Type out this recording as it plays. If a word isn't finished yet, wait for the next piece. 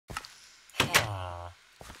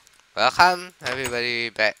Welcome everybody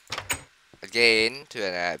back again to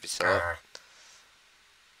another episode.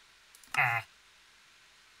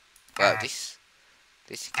 Well, this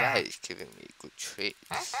guy is giving me good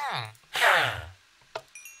treats.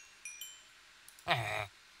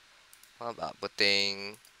 How about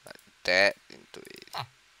putting like that into it?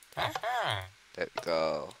 There we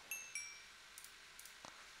go.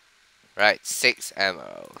 Right, 6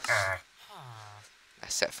 emeralds.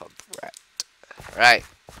 Except for bread. Right,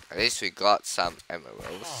 at least we got some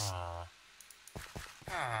emeralds.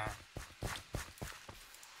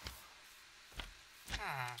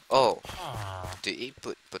 Oh, did he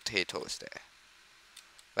put potatoes there?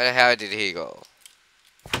 Where the hell did he go?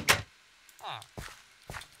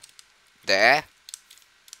 There?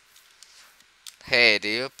 Hey, do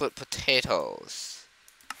you put potatoes?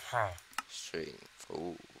 String.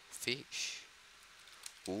 Ooh, fish.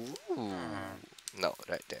 Ooh. No,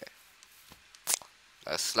 right there.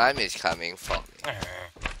 The slime is coming for me.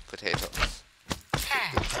 Potatoes.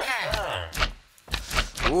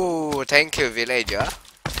 Ooh, thank you, villager,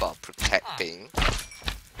 for protecting.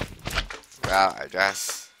 Well, I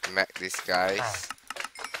just met these guys.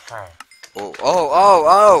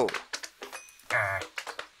 Oh!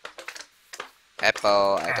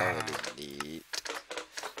 Apple, I don't really need.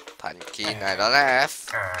 Pumpkin, I don't have.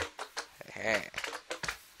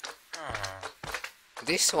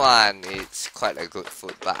 This one is quite a good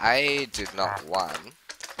food, but I did not want.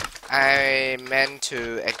 I meant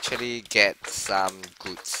to actually get some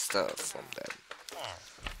good stuff from them.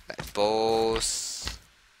 Like bowls.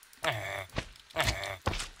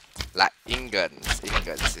 Like ingots.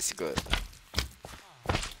 Ingots is good.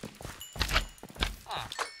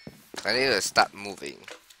 I need to start moving.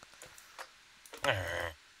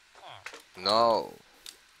 No.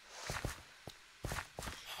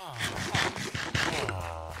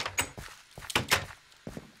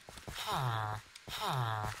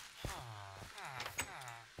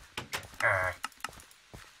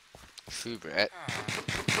 True bread.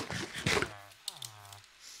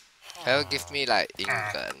 That'll give me like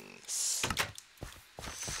ingots.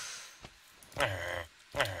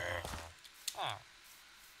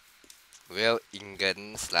 Real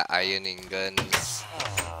ingots, like iron ingots.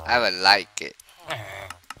 I would like it.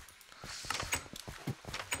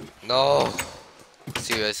 No.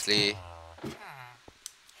 Seriously.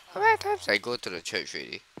 How many times I go to the church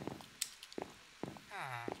really?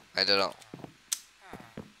 I don't know.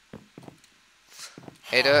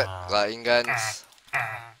 Hey dude, got ingots.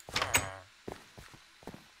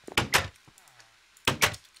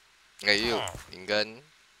 Hey you, ingot.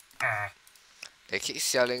 They keep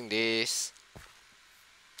selling this.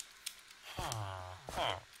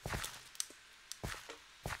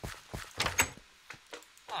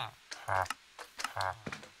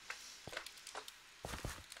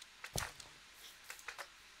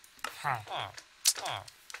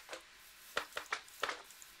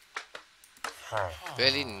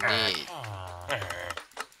 Really neat.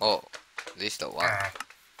 Oh, this the one.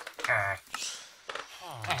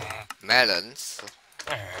 Melons.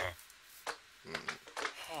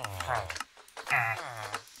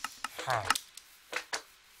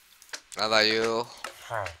 How about you?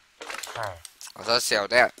 我都晓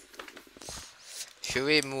得. Should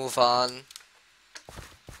we move on?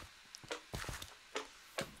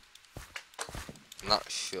 Not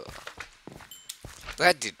sure.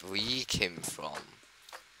 Where did we came from?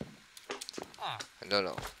 I don't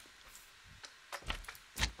know.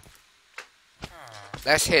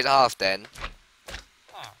 Let's head off then.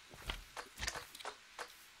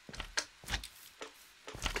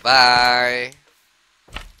 Bye.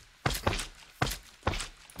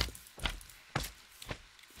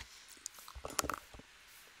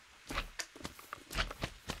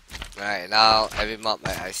 Right now, every mob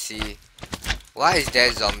I see. Why is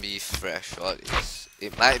there zombie fresh? What is?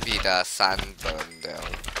 It might be the sun burned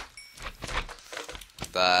down,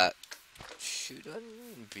 but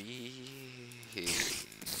shouldn't be.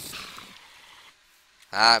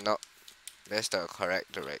 No, that's the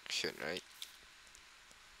correct direction, right?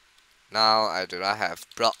 Now I do not have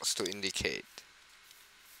blocks to indicate.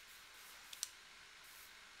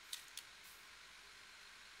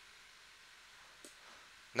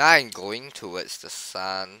 Now I'm going towards the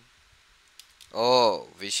sun. Oh,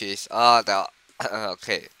 which is the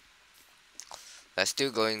okay. I'm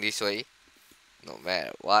still going this way, no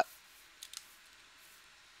matter what.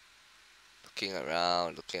 Looking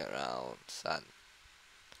around, sun.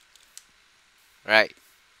 Right.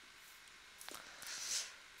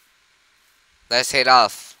 Let's head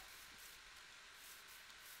off.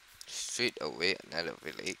 Straight away, another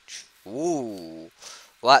village. Ooh,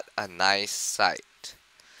 what a nice sight.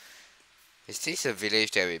 Is this a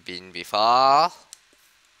village that we've been before?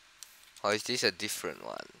 Or is this a different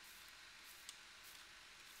one?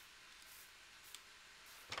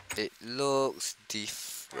 It looks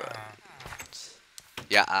different.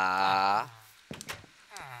 Yeah.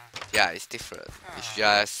 Yeah, it's different. It's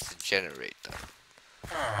just a generator.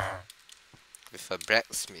 With a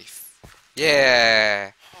blacksmith.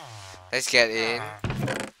 Yeah! Let's get in.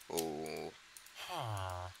 Oh.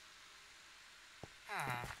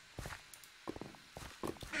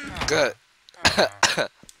 Good.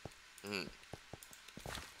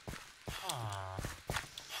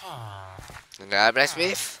 Another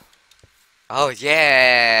blacksmith? Oh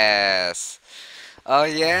yes! Oh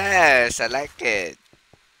yes! I like it.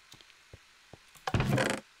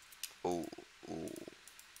 Ooh, ooh.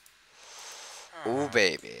 Ooh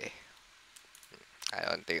baby. I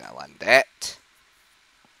don't think I want that.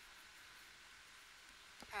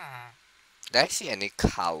 Did I see any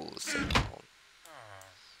cows around?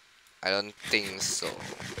 I don't think so.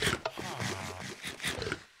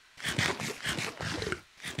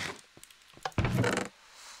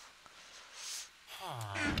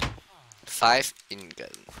 5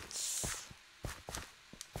 ingots.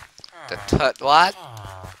 The third one?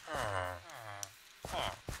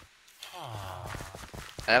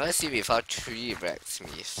 I never see before 3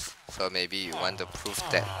 blacksmiths. So maybe you want to prove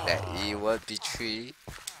that it would be 3.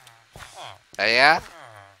 Yeah?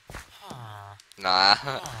 Nah.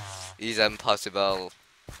 Isn't possible.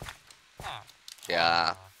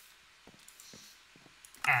 Yeah.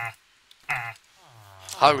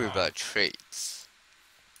 Horrible traits.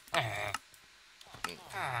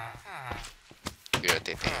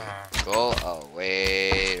 Irritating. Go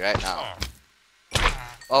away right now.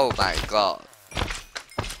 Oh my god.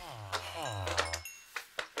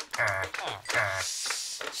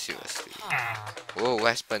 Seriously. Oh,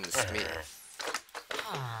 weaponsmith.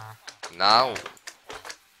 Now.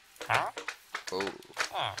 Oh.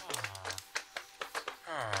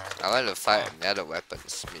 I want to find another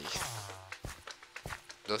weaponsmith.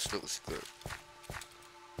 Those looks good.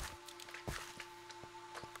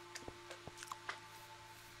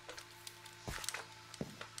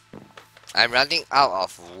 I'm running out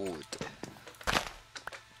of wood.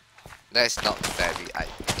 That's not very ideal.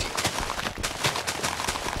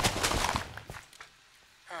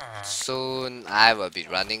 Soon I will be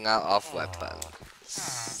running out of weapons.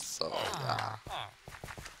 So yeah.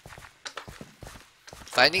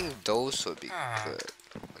 Finding those would be good.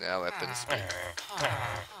 Yeah, weapons.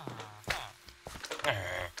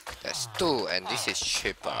 There's 2 and this is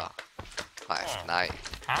cheaper. 5, 9.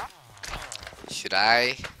 Should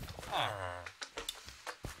I?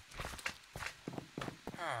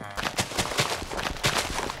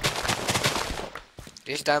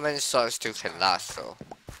 This diamond sword still can last though.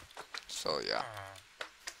 So yeah.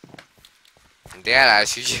 And then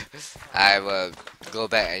I will go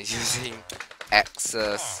back and using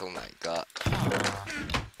axes. Oh my god.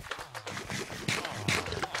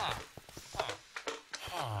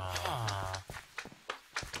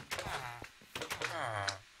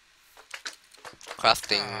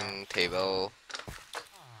 Crafting table.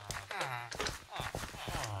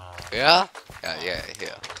 Yeah? Yeah,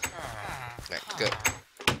 here. Right, good.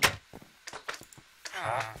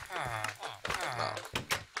 No.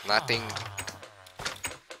 Nothing.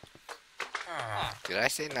 Did I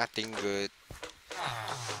say nothing good?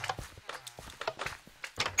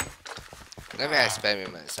 Let me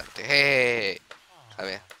experiment something. Hey! Come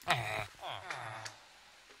here.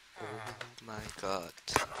 Oh my god.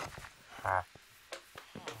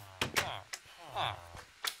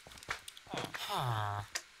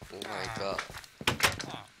 Oh my god.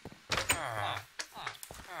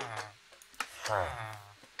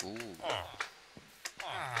 Ooh.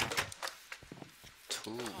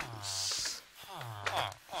 Tools.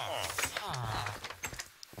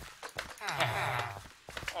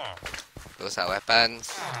 Those are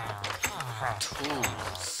weapons.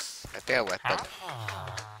 Tools. I think a weapon.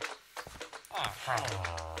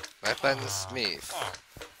 Weaponsmith.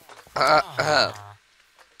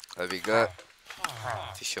 That'll be good.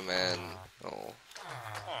 Fisherman. No.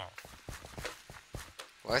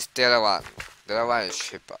 What's the other one? The other one is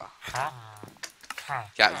cheaper.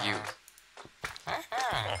 Yeah, you.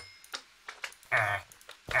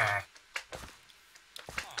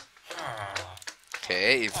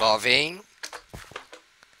 Okay, evolving.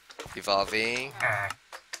 Evolving.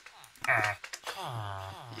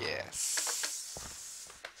 Yes.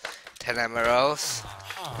 10 emeralds.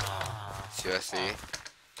 Seriously.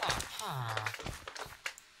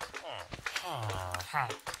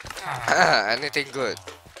 Anything good?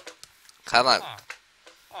 Come on.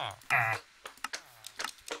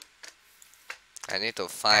 I need to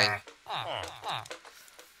find.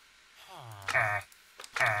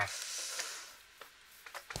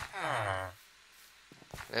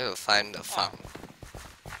 I need to find the farm.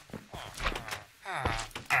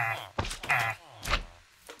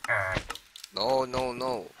 No, no,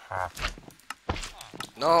 no.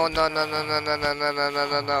 No, no, no, no, no, no, no, no, no, no,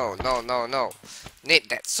 no, no, no, no, no. Need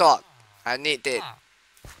that sword. I need it.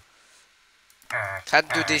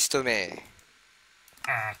 Can't do this to me.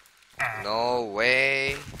 No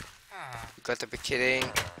way. You gotta be kidding.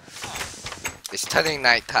 It's turning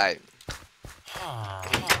night time.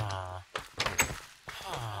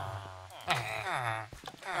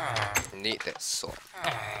 Need that sword.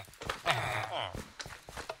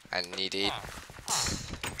 I need it.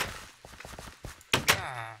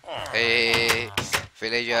 Hey,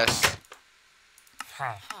 villagers.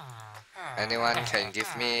 Anyone can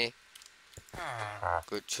give me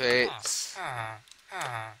good trades?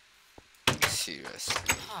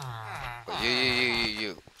 Seriously. Oh,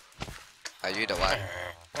 you. Are you the one?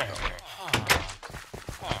 No.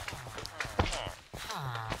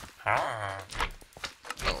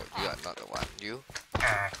 No, you are not the one.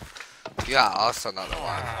 You are also not the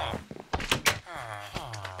one.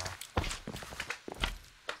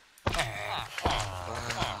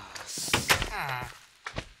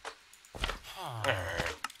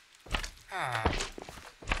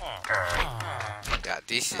 Yeah,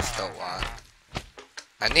 this is the one.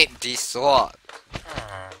 I need this sword.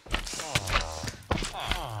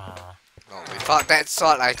 No, without that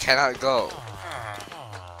sword I cannot go.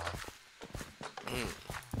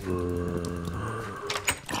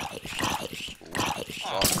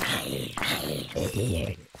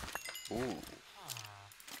 Ooh.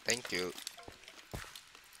 Thank you.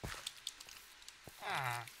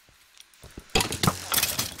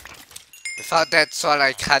 Without that sword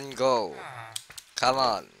I can't go. Come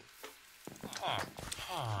on.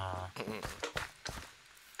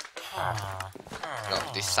 No,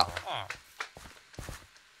 this sucks.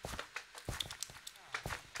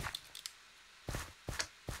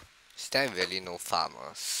 Is there really no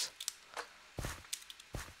farmers?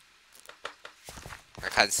 I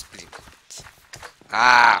can't split.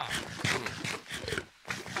 Ah!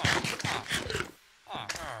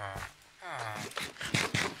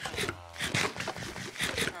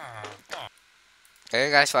 Thank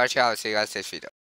you guys for watching. I'll see you guys next video.